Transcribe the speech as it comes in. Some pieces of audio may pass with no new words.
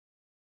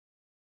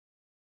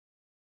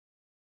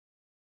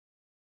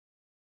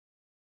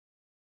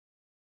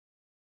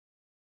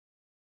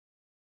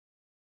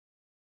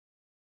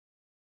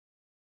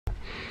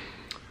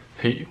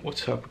Hey,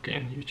 what's up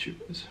again,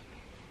 YouTubers?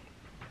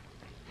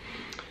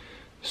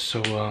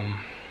 So,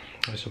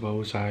 I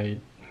suppose I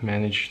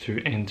managed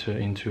to enter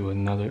into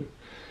another,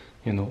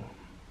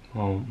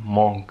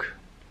 monk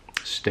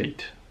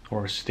state,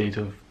 or state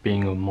of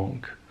being a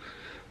monk.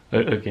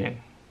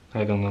 Again,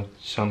 I don't know,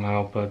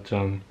 somehow, but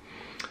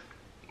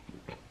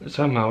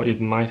somehow it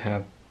might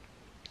have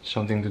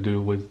something to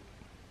do with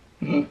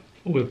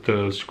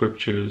the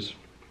scriptures,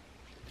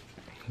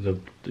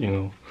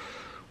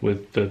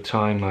 with the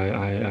time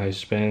I've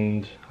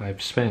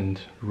spent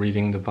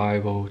reading the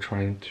Bible,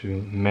 trying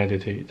to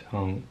meditate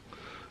on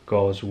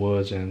God's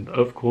words, and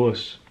of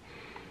course,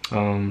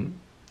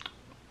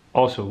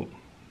 also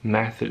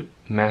massive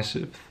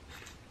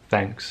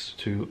thanks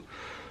to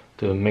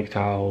the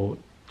Mgtow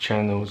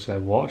channels I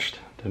watched,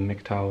 the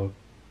Mgtow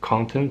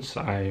contents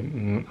I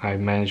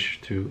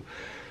managed to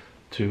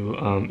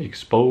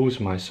expose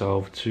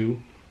myself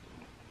to.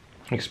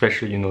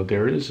 Especially,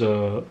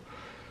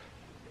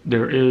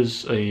 there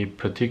is a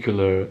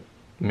particular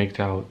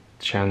Mgtow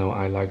channel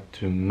I like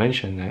to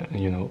mention that,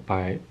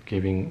 by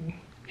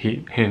giving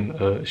him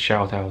a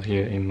shout out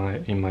here in my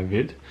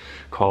vid,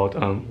 called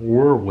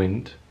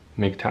Whirlwind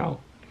Mgtow.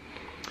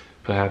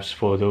 Perhaps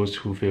for those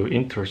who feel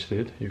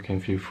interested, you can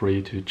feel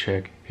free to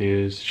check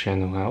his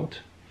channel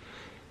out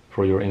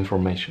for your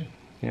information.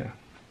 Yeah.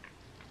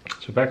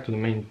 So back to the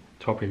main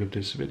topic of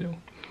this video.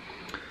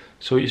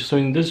 So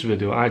in this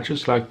video, I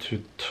just like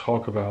to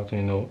talk about,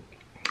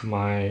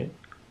 my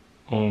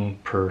own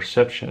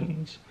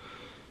perceptions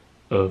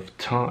of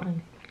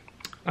time.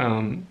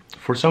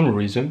 For some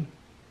reason,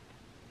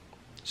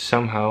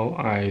 somehow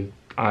I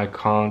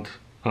can't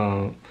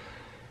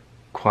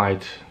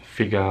quite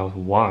figure out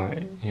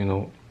why,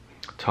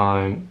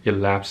 time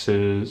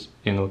elapses,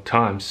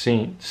 time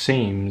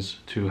seems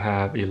to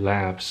have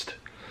elapsed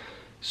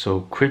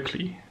so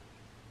quickly,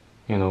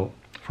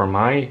 from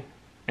my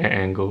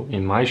angle,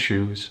 in my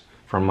shoes,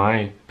 from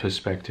my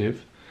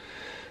perspective.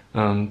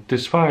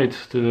 Despite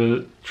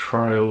the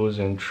trials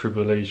and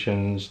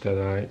tribulations that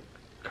I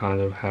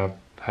kind of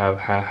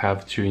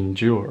have to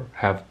endure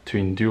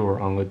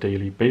on a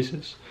daily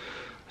basis,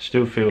 I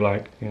still feel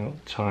like,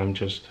 time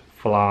just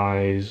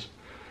flies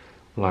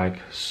like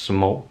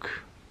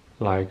smoke,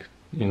 like,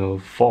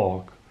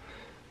 fog,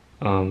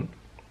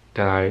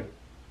 that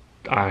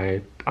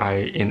I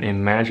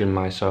imagine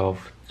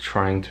myself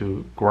trying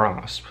to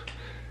grasp,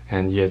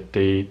 and yet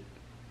they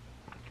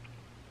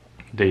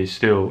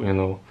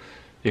still,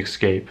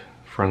 escape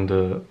from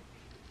the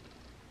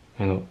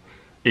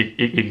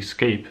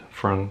escape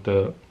from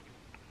the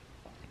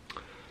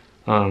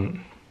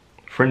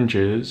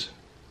fringes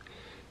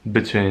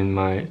between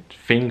my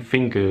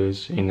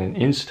fingers in an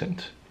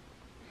instant.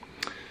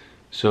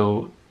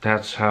 So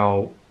that's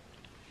how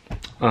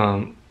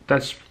I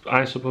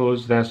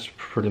suppose that's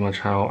pretty much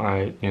how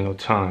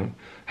time,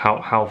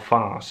 how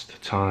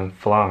fast time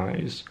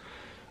flies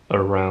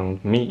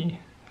around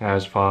me,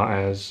 as far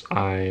as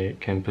I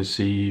can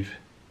perceive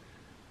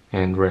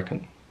and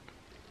reckon.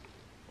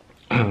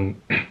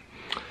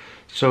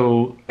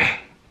 So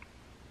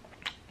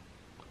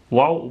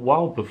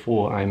while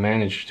before I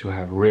managed to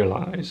have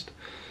realized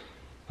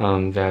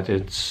that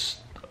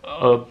it's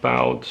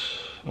about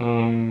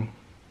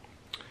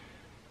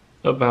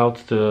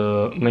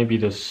maybe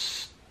the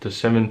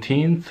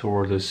 17th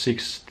or the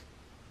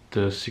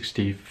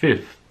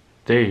 65th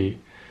day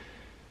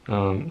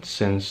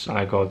since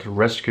I got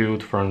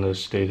rescued from the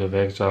state of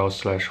exile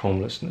 /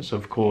 homelessness.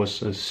 Of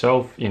course, a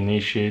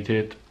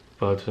self-initiated,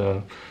 but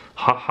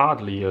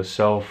hardly a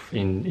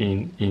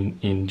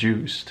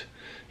self-induced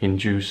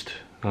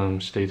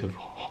state of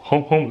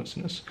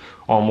homelessness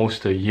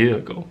almost a year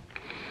ago.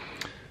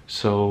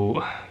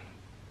 So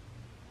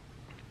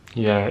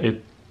yeah,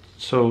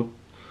 so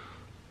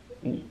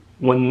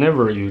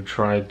whenever you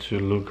try to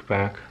look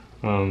back,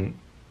 to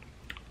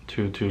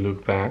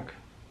look back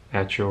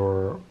at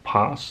your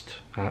past,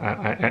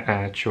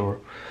 at your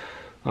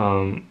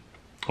own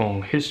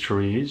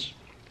histories,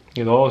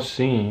 it all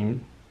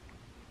seemed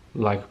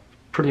like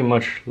pretty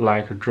much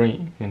like a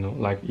dream,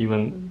 like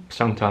even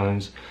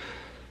sometimes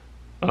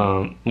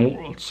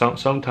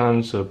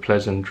sometimes a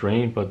pleasant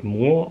dream, but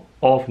more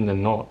often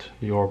than not,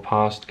 your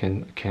past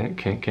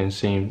can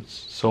seem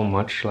so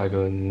much like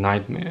a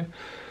nightmare,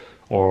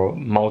 or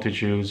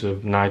multitudes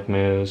of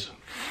nightmares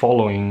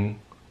following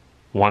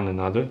one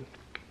another,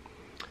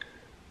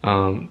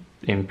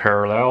 in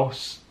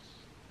parallels,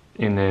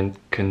 in a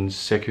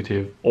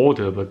consecutive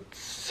order, but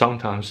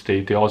sometimes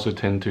they also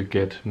tend to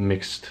get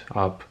mixed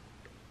up,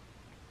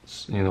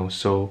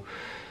 so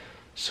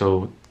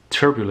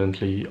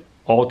turbulently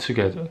all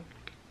together,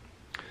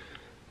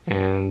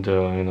 and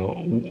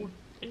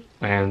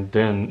and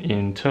then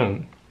in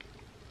turn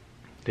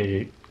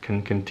they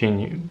can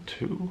continue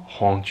to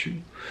haunt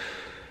you,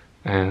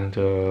 and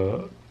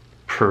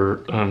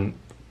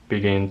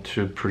begin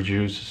to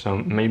produce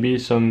some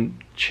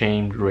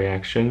chain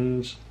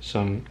reactions,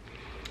 some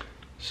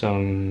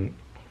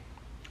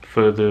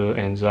further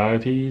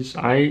anxieties.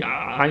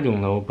 I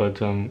don't know,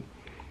 but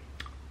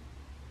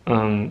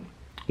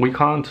we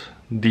can't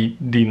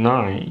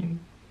deny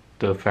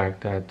the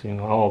fact that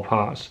our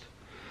past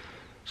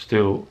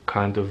still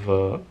kind of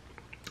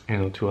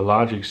to a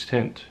large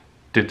extent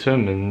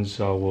determines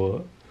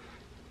our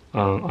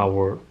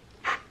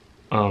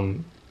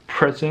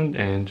present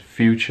and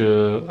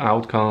future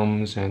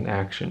outcomes and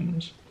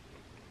actions.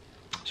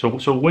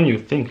 So when you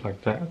think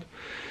like that,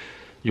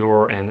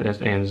 your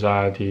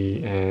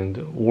anxiety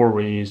and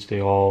worries,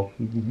 they all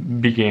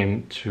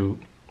begin to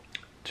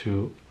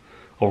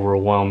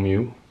overwhelm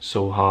you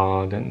so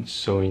hard and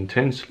so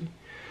intensely.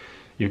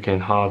 You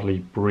can hardly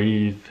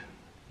breathe,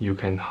 you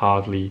can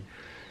hardly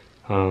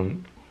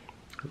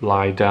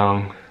lie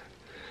down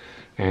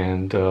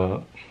and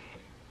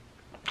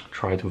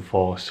try to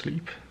fall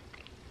asleep.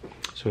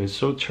 So it's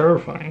so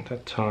terrifying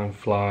that time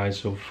flies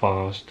so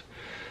fast.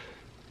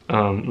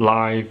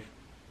 Life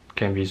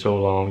can be so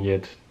long,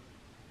 yet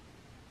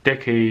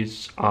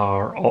decades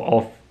are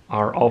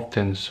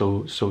often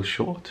so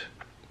short,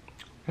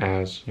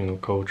 as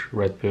Coach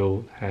Red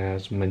Pill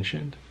has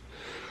mentioned.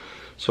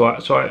 So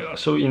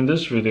in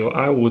this video,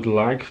 I would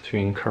like to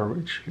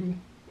encourage you.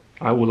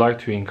 I would like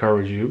to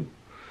encourage you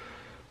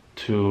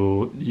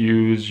to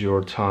use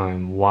your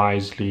time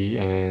wisely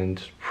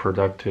and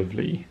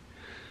productively.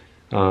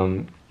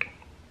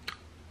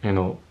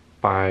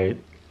 By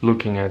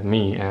looking at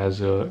me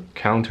as a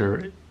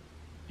counter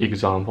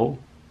example,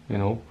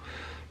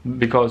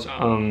 because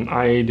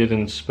I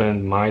didn't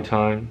spend my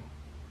time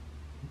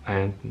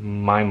and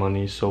my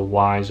money so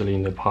wisely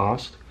in the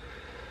past.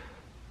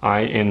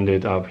 I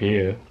ended up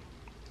here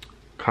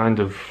kind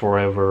of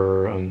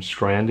forever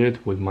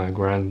stranded with my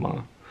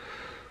grandma.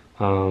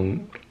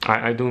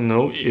 I don't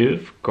know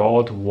if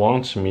God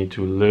wants me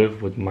to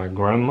live with my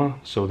grandma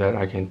so that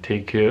I can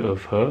take care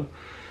of her,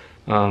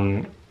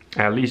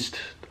 at least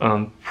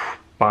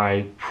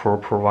by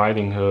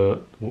providing her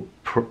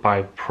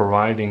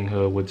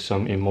with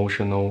some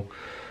emotional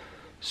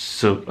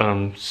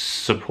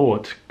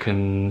support,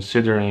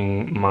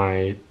 considering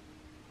my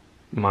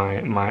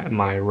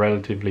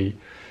relatively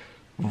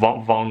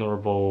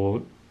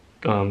vulnerable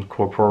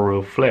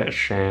corporeal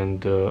flesh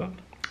and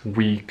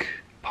weak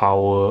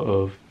power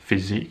of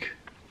physique.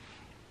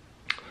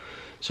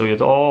 So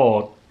it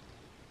all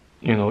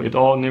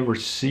never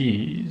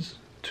ceases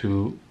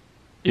to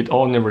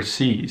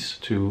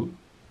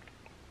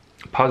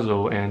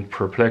puzzle and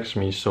perplex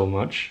me so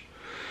much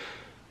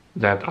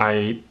that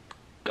I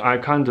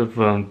kind of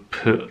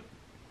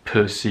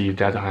perceive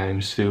that I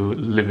am still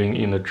living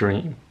in a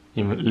dream,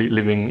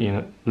 living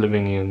in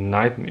a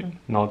nightmare,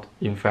 not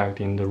in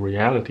fact in the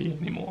reality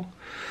anymore.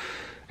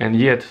 And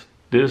yet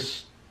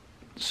this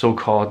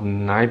so-called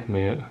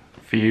nightmare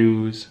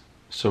feels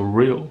so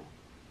real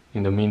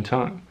in the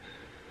meantime.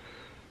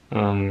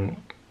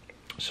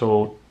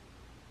 So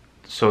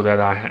that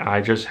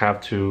I just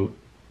have to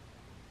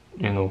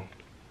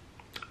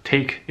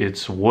take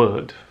its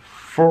word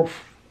for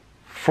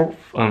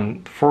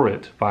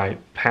it by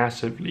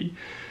passively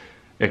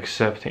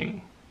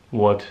accepting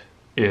what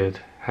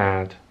it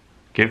had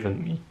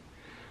given me,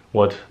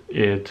 what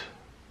it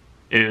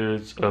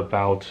is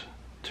about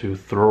to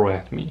throw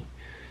at me.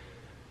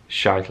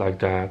 Shite like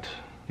that,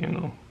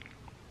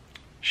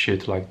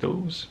 shit like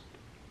those.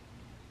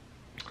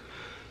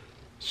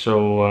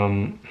 So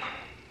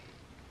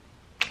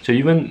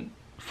even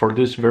for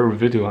this very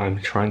video I'm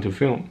trying to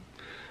film,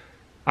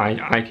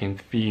 I can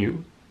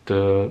feel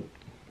the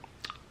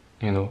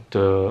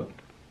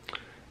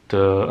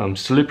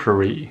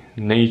slippery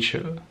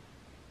nature,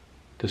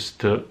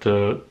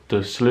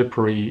 the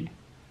slippery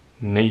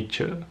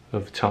nature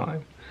of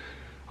time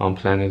on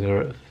planet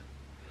Earth,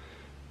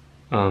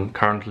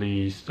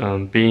 currently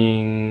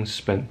being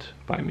spent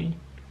by me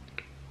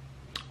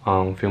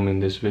on filming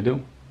this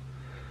video.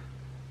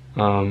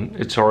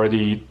 It's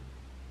already,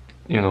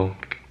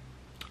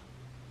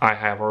 I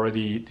have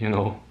already,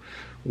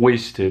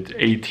 wasted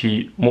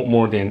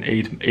more than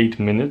 8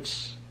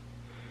 minutes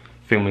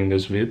filming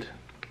this vid,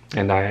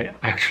 and I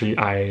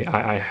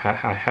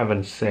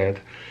haven't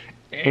said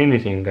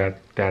anything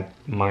that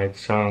might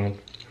sound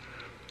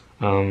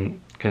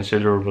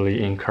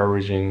considerably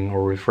encouraging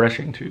or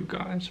refreshing to you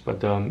guys.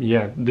 But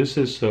yeah, this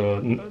is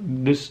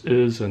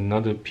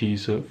another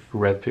piece of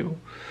red pill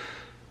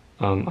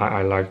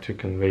I like to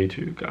convey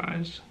to you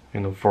guys,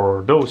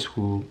 for those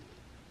who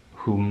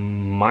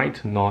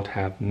might not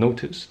have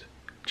noticed,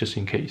 just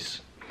in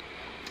case.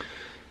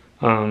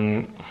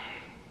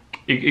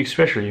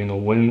 Especially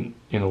when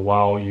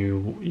while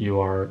you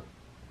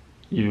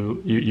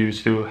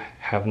still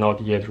have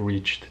not yet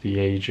reached the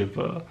age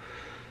of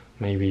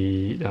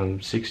maybe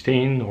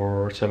 16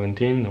 or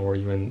 17 or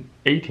even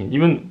 18.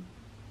 Even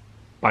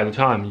by the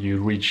time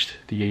you reached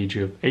the age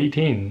of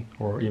 18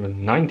 or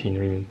even 19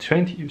 or even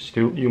 20,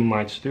 you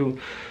might still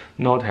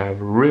not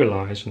have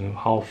realized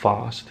how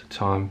fast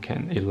time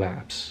can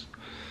elapse,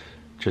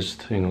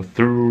 just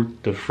through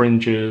the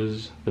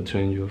fringes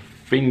between your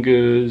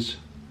fingers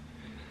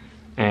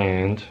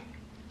and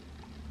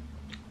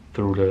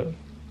through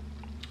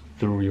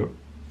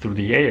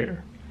the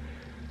air.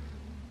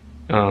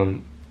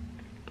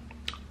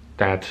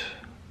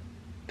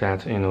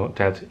 that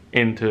that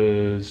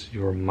enters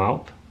your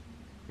mouth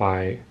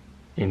by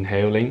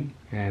inhaling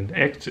and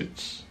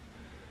exits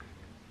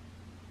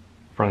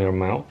from your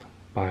mouth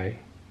by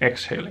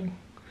exhaling.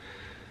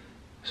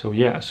 So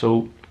yeah,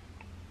 so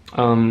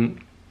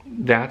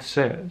that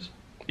says,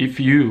 if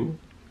you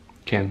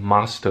can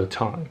master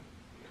time,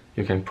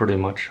 you can pretty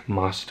much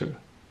master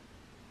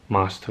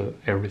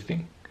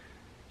everything,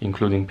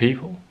 including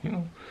people,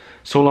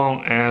 so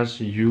long as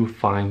you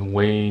find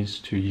ways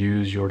to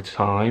use your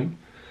time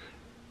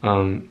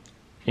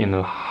in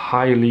a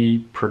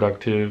highly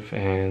productive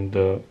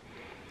and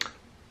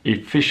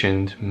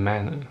efficient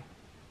manner.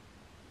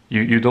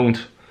 You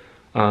don't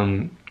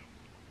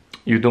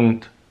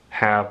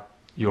have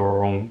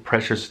your own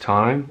precious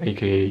time,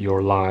 aka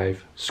your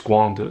life,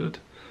 squandered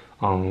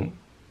on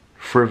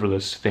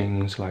frivolous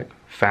things like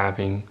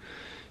fapping,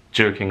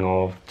 jerking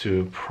off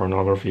to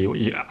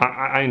pornography.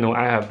 I know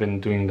I have been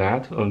doing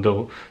that,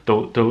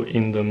 though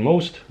in the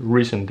most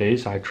recent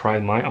days I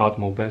tried my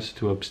utmost best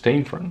to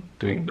abstain from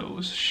doing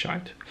those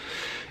shit.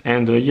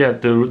 And yeah,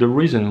 the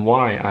reason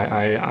why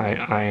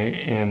I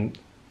am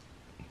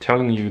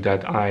telling you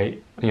that I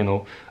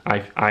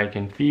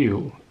can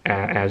feel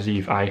as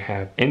if I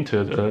have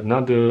entered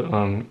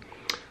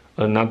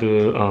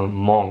another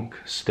monk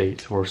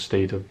state, or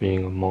state of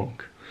being a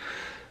monk,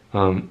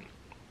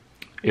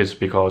 is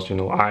because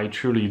I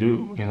truly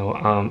do.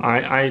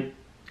 I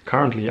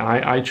currently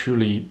I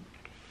truly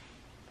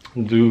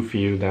do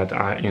feel that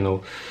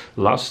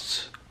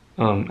lust,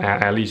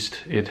 at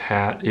least it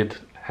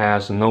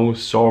has no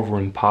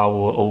sovereign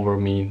power over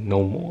me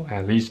no more.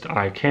 At least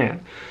I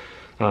can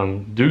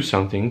do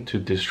something to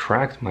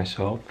distract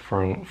myself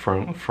from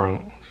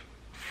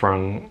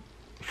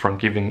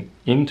giving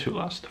into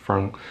lust,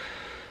 from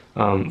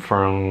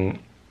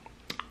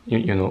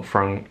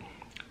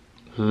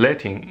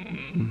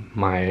letting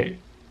my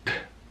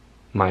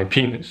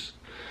penis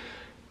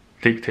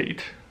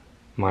dictate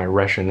my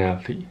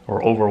rationality,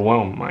 or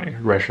overwhelm my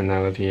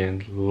rationality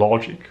and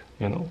logic.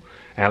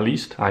 At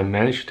least I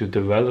managed to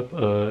develop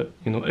a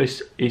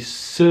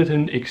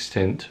certain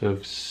extent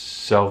of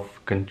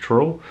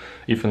self-control,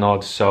 if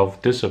not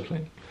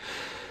self-discipline.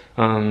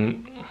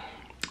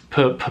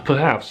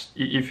 Perhaps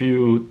if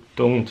you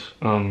don't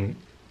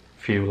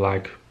feel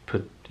like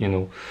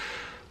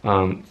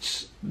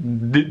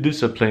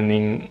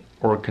disciplining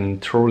or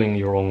controlling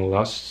your own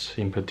lusts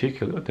in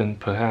particular, then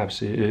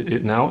perhaps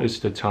it now is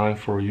the time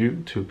for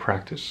you to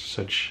practice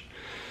such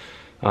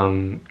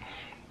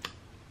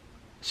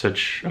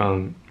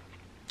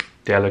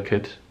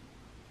delicate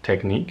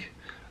technique.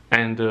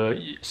 And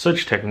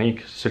such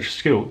technique, such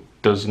skill,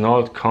 does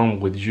not come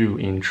with you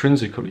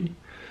intrinsically.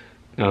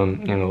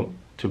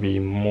 To be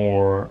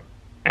more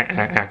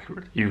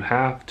accurate, you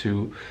have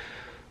to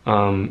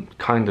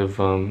kind of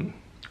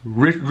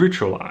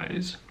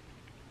ritualize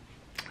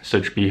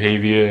such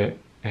behavior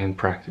and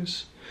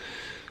practice.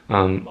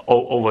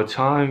 Over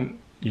time,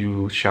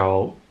 you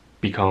shall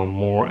become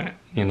more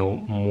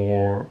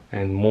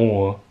and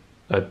more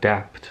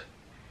adept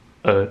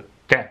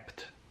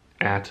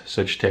at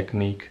such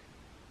technique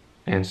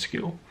and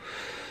skill.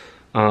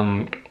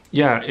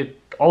 Yeah, it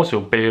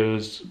also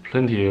bears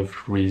plenty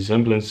of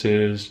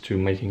resemblances to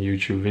making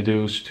YouTube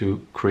videos,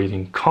 to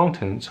creating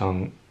content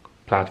on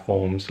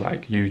platforms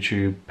like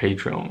YouTube,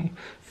 Patreon,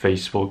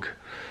 Facebook,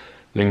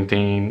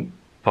 LinkedIn,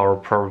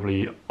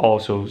 probably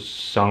also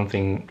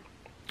something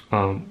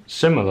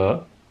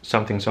similar,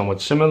 something somewhat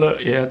similar,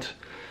 yet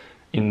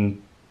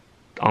on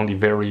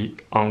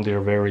their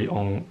very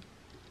own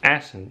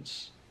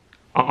essence,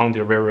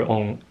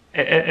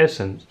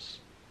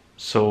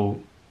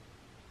 so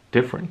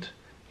different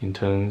in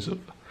terms of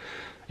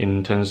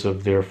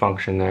their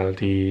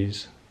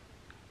functionalities,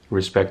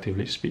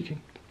 respectively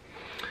speaking.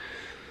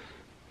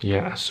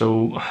 Yeah,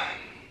 so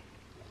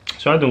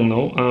I don't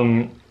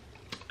know.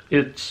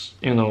 It's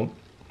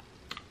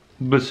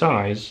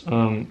besides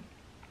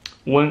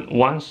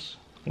once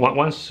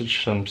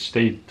such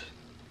state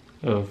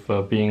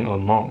of being a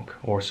monk,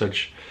 or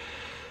such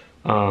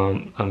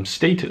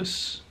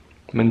status,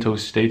 mental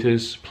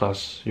status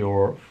plus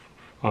your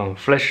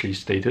fleshly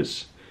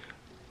status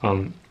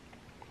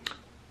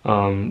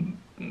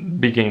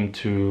begin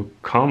to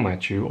come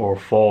at you or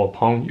fall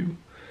upon you,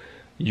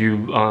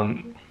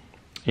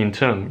 in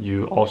turn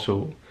you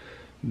also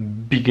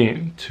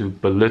begin to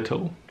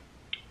belittle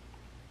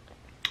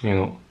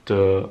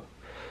the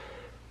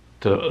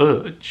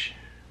urge,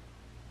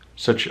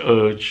 such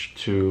urge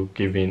to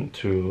give in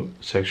to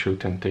sexual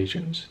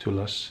temptations, to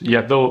lust.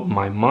 Yeah, though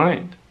my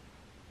mind,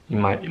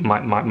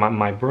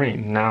 my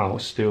brain now,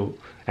 still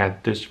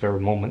at this very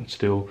moment,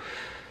 still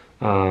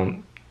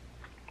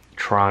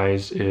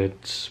tries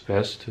its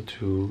best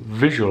to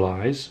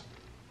visualize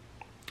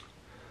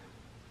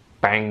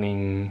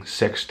banging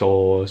sex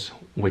dolls,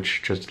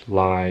 which just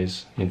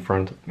lies in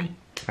front of me.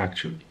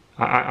 Actually,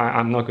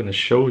 I'm not gonna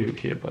show you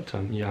here, but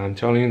yeah, I'm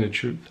telling you the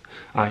truth.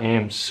 I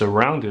am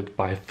surrounded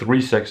by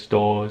 3 sex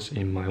dolls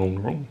in my own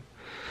room,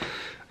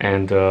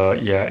 and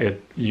yeah,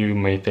 you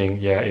may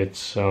think, yeah, it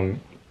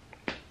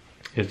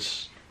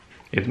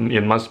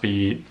must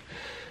be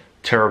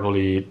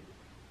terribly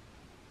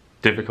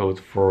difficult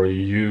for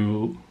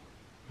you,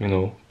 you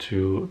know,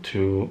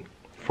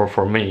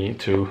 for me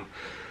to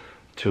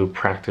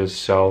practice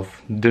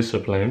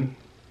self-discipline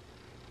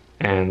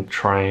and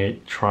try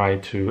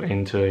to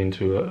enter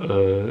into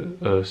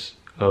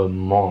a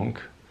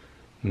monk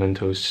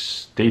mental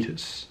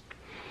status.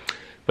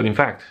 But in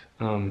fact,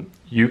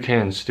 you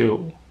can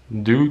still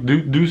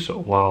do so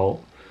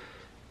while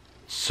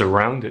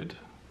surrounded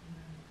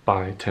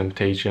by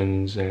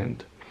temptations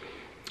and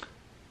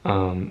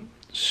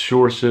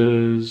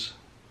sources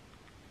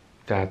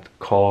that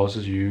cause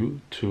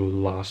you to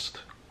lust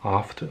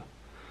after,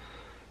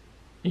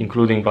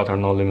 including but are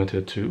not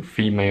limited to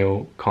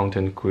female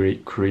content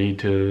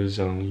creators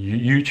on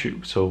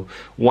YouTube. So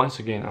once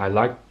again, I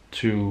like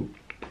to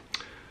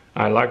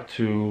advise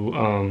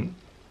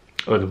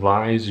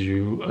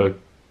you,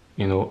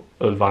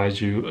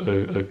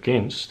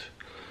 against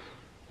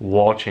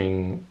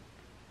watching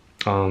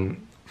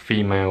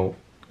female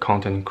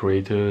content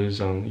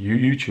creators on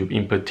YouTube,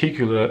 in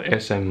particular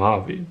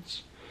SMR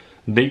vids.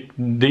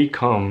 They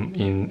come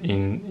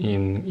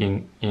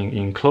in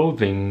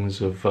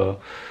clothings of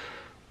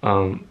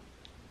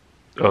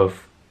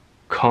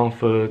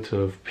comfort,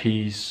 of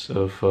peace,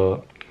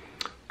 of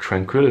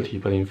tranquility,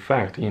 but in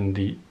fact, in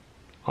the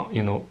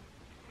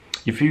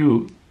if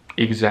you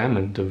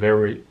examine the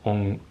very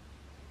own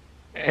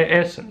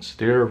essence,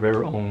 their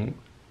very own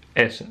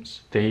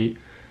essence, they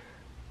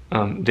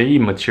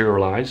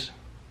materialize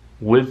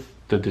with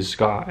the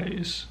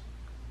disguise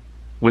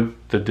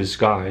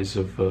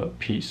of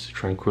peace,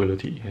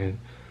 tranquility, and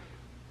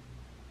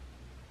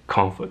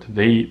comfort.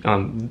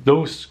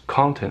 Those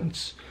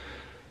contents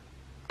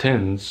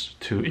tends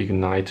to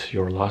ignite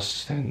your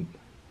lust and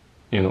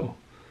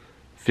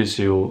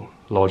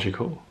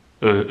physiological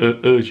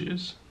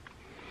urges.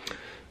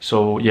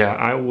 So yeah,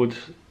 I would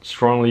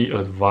strongly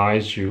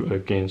advise you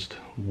against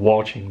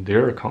watching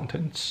their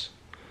contents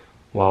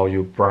while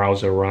you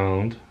browse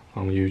around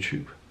on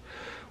YouTube.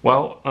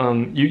 Well,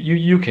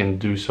 you can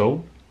do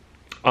so.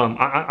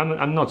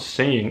 I'm not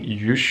saying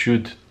you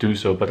should do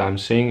so, but I'm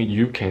saying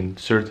you can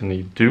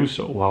certainly do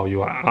so while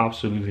you are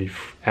absolutely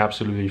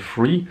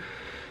free,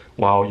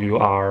 while you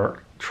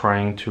are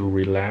trying to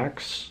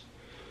relax,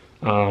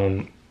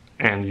 and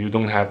you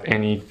don't have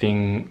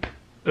anything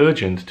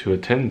urgent to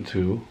attend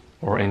to,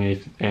 or any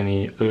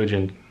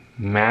urgent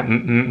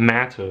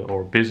matter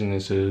or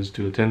businesses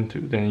to attend to.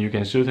 Then you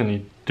can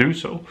certainly do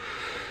so.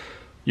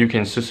 You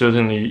can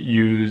certainly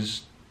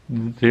use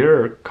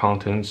their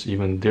contents,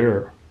 even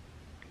their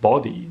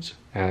bodies,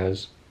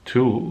 as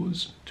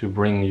tools to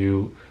bring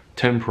you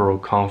temporal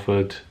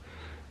comfort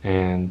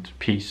and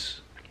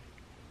peace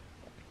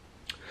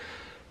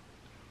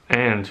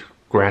and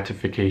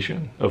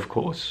gratification, of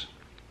course.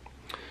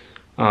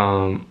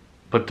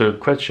 But the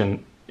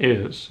question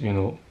is,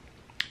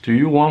 do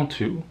you want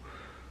to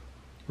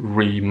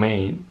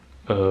remain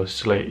a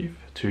slave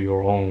to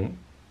your own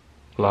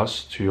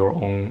lust, to your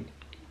own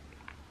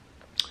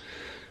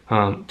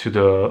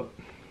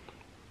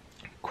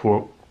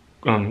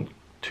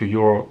to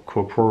your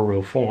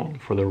corporeal form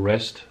for the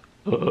rest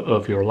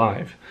of your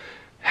life,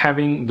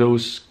 having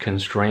those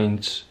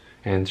constraints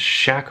and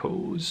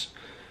shackles,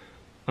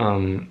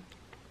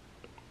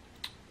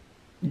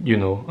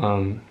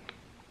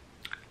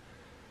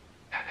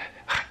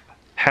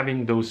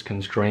 having those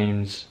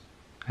constraints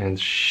and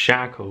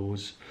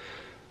shackles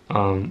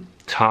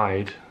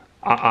tied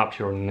up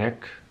your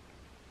neck,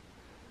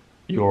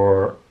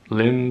 your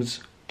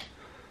limbs,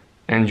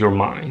 and your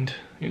mind.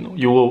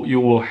 You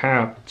will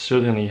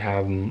certainly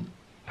have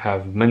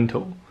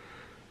mental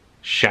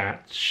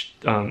shackles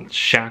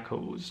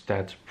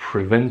that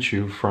prevent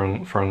you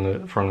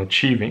from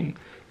achieving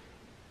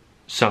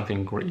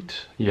something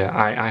great. Yeah,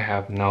 I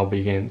have now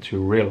begun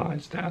to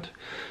realize that.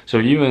 So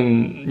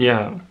even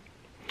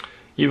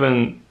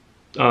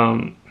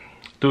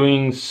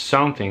doing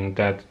something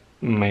that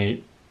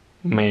may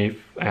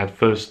at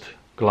first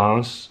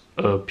glance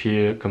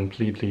appear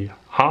completely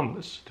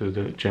harmless to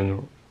the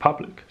general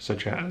public,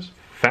 such as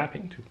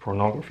fapping to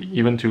pornography,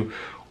 even to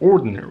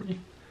ordinary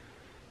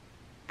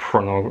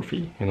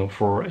pornography,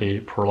 for a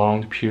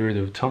prolonged period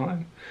of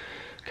time,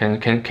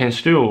 can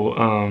still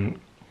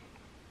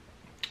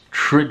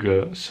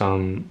trigger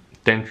some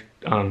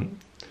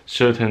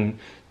certain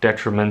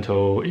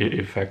detrimental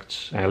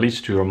effects, at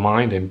least to your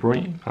mind and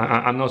brain.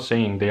 I'm not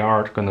saying they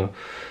are gonna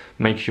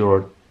make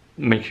your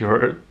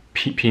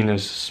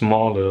penis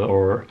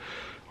smaller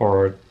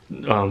or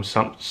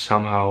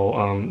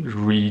somehow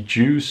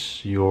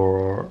reduce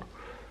your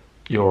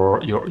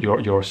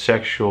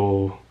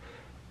sexual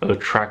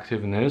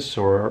attractiveness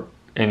or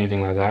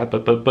anything like that,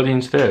 but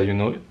instead,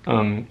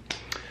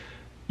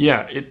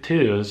 yeah, it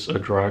is a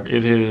drug,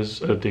 it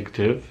is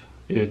addictive,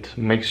 it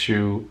makes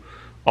you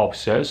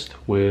obsessed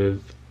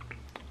with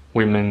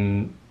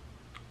women's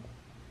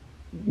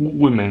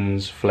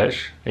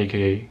flesh,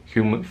 aka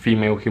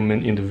female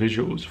human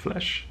individuals'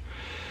 flesh,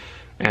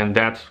 and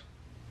that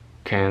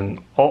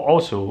can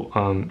also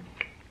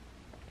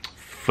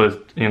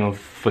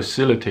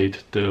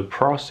facilitate the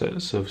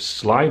process of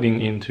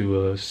sliding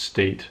into a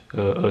state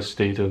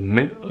of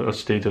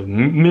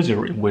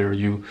misery where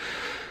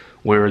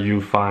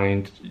you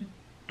find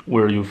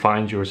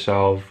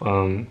yourself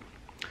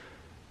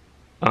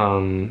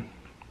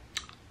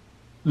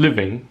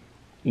living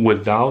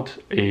without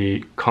a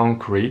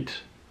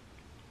concrete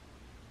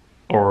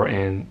or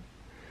an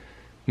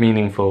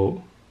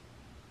meaningful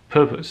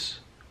purpose,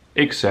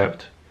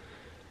 except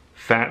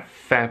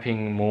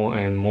fapping more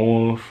and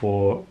more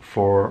for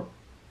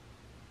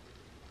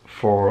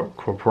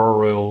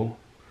corporeal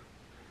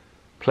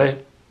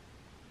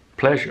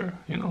pleasure,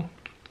 you know.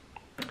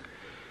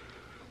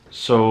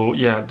 So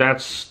yeah,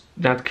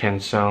 that can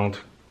sound,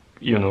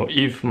 you know,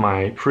 if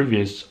my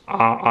previous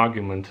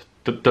argument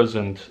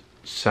doesn't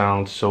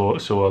sound so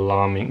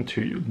alarming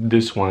to you,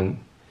 this one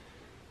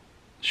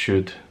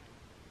should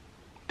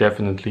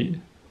definitely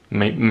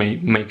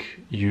make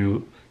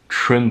you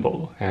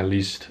tremble at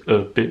least a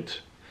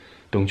bit.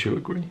 Don't you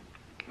agree?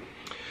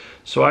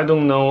 So I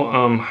don't know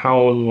how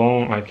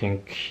long I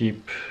can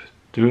keep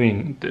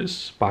doing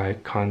this by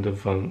kind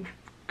of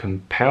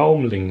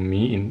compelling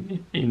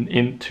me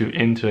to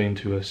enter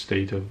into a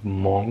state of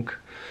monk,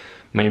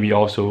 maybe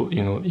also,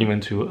 you know, even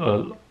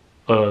to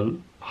a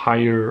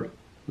higher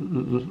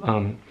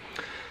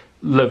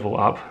level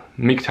up,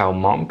 Mgtow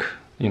monk.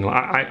 You know,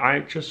 I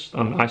just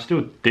I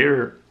still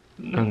dare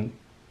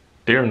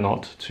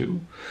not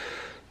to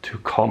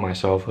call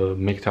myself a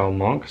Mgtow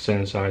monk,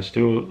 since I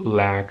still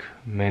lack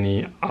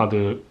many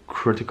other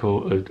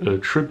critical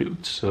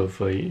attributes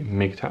of a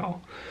Mgtow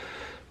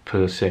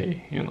per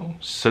se, you know,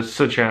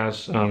 such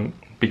as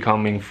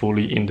becoming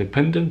fully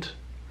independent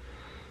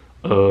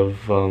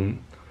of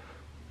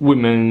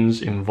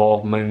women's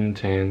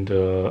involvement and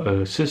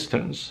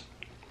assistance,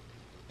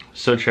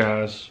 such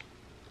as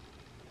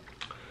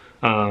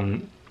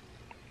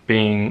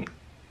being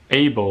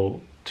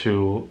able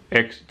to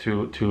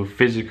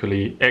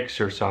physically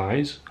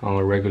exercise on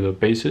a regular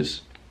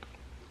basis,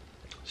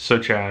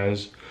 such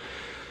as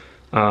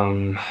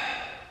you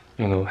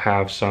know,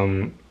 having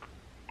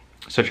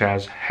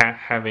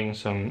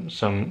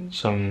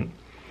some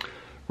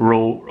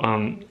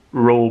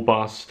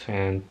robust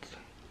and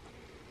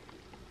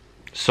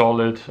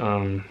solid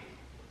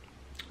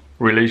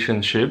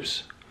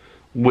relationships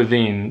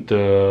within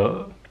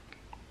the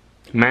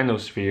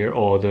manosphere,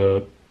 or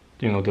the,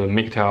 you know, the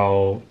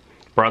Mgtow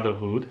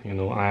brotherhood. You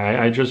know,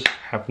 I just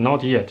have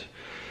not yet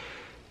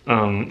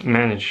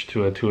managed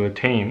to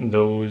attain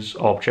those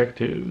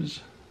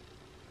objectives,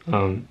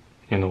 you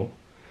know,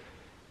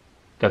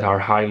 that are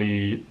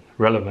highly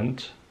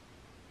relevant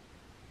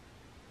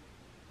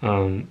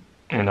and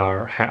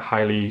are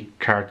highly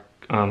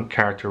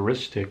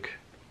characteristic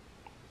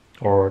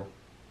or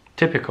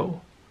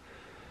typical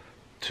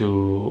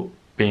to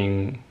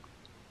being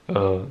a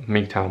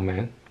Mgtow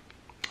man.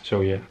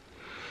 So yeah,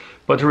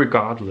 but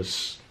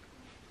regardless,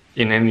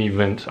 in any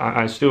event,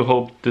 I still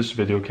hope this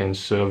video can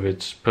serve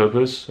its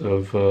purpose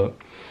of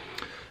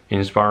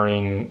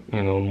inspiring,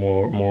 you know,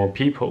 more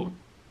people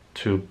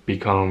to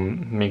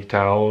become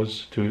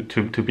Mgtows,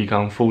 to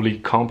become fully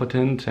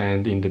competent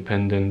and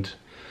independent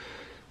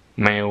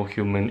male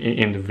human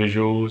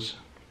individuals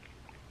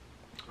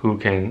who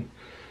can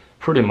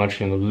pretty much,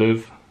 you know,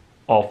 live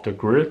off the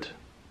grid,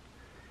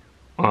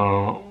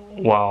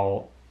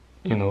 while,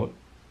 you know,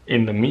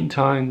 in the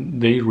meantime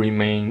they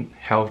remain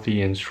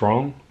healthy and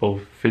strong,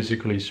 both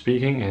physically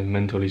speaking and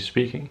mentally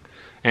speaking,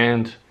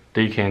 and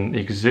they can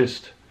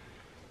exist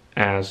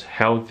as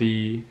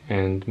healthy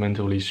and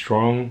mentally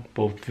strong,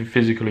 both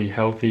physically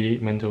healthy,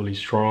 mentally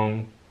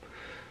strong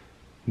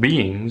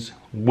beings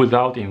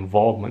without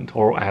involvement,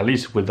 or at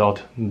least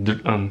without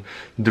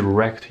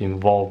direct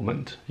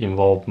involvement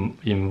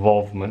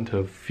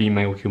of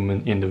female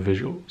human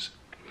individuals.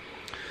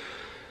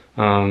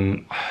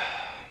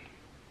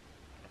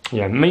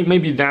 Yeah,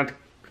 maybe that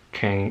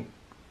can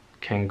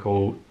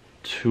go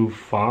too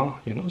far,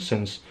 you know,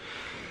 since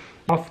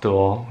after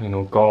all, you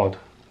know, God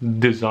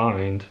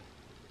designed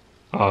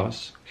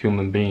us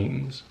human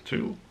beings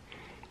to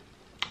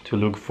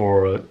look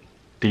for a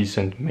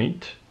decent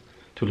mate,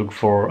 to look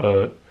for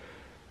a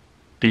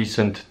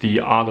decent, the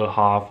other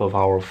half of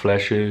our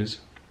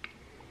fleshes,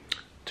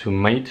 to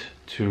mate,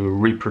 to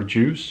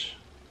reproduce,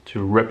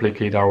 to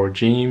replicate our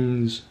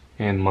genes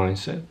and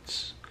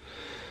mindsets.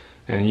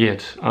 And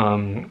yet,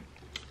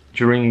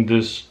 during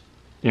this,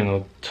 you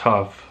know,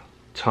 tough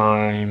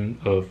time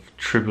of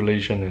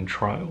tribulation and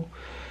trial,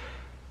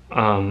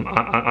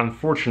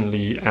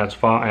 unfortunately, as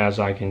far as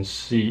I can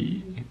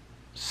see,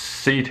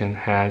 Satan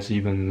has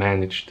even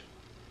managed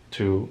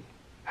to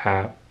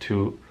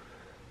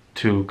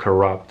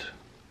corrupt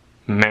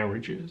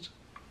marriages.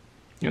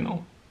 You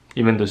know,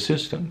 even the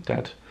system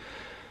that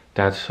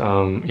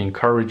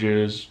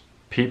encourages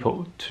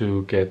people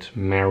to get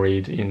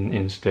married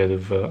instead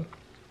of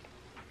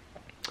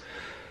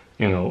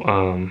you know,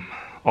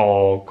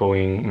 all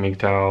going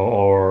Mgtow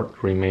or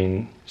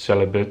remain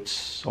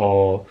celibates,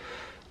 or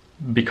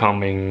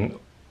becoming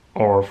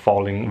or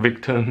falling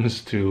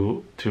victims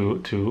to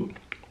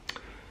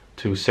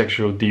to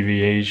sexual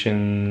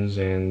deviations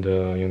and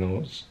you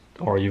know,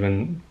 or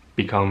even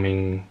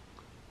becoming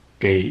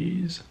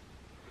gays.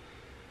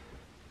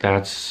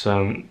 That's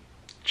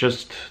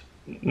just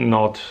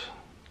not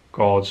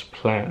God's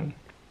plan.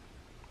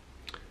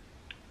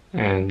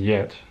 And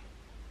yet,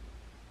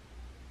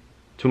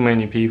 too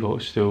many people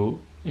still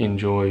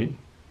enjoy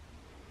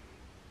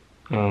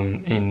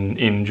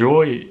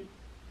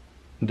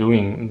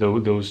doing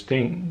those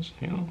things,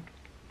 you know.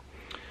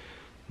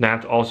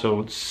 That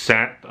also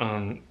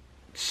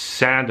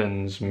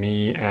saddens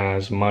me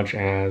as much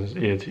as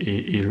it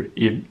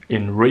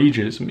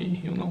enrages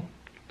me, you know.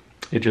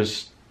 It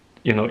just,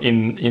 you know,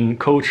 in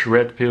Coach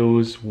Red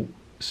Pill's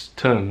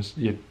terms,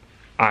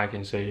 I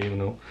can say, you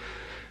know,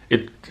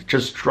 it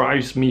just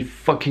drives me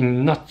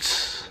fucking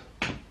nuts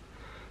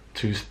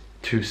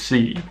to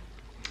see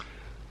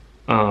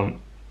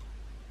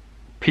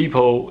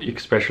people,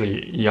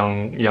 especially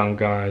young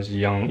guys,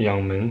 young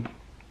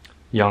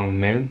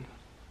men,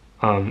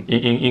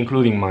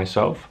 including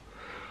myself,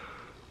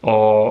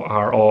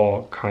 are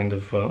all kind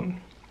of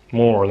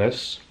more or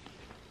less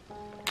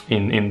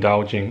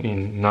indulging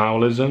in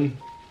nihilism,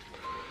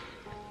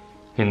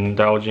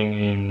 indulging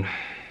in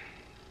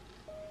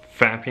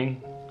fapping,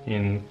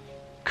 in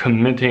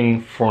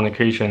committing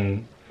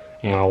fornication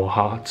in our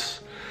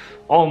hearts,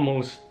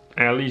 almost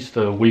at least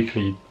a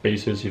weekly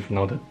basis, if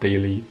not a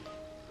daily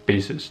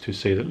basis, to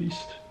say the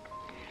least.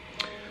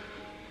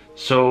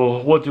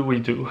 So what do we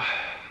do?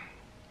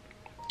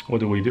 What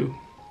do we do?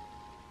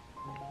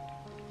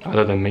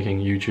 Other than making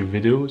YouTube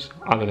videos,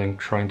 other than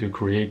trying to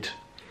create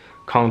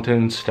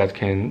content that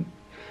can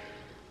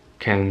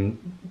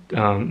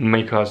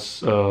make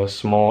us a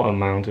small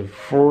amount of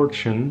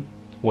fortune,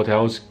 what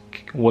else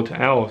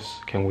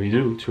can we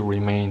do to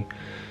remain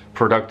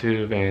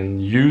productive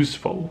and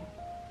useful?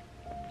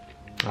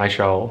 I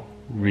shall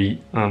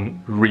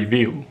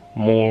review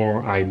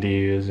more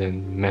ideas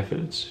and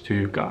methods to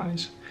you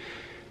guys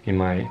in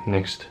my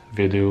next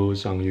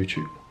videos on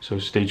YouTube, so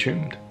stay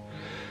tuned.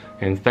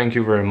 And thank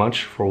you very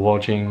much for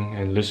watching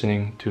and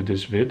listening to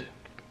this vid.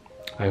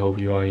 I hope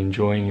you are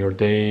enjoying your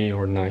day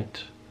or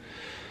night,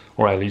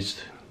 or at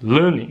least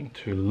learn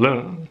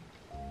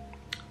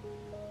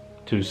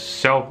to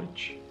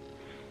salvage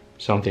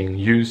something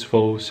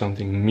useful,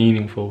 something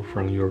meaningful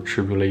from your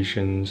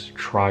tribulations,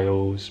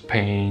 trials,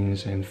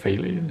 pains, and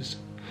failures.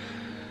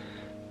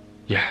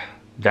 Yeah,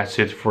 that's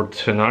it for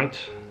tonight,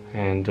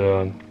 and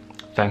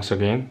thanks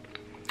again.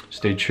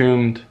 Stay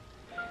tuned,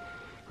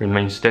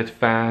 remain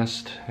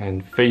steadfast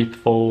and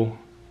faithful,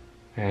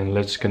 and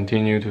let's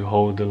continue to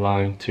hold the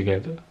line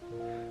together.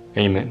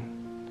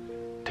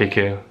 Amen. Take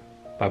care.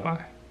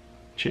 Bye-bye.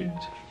 Cheers.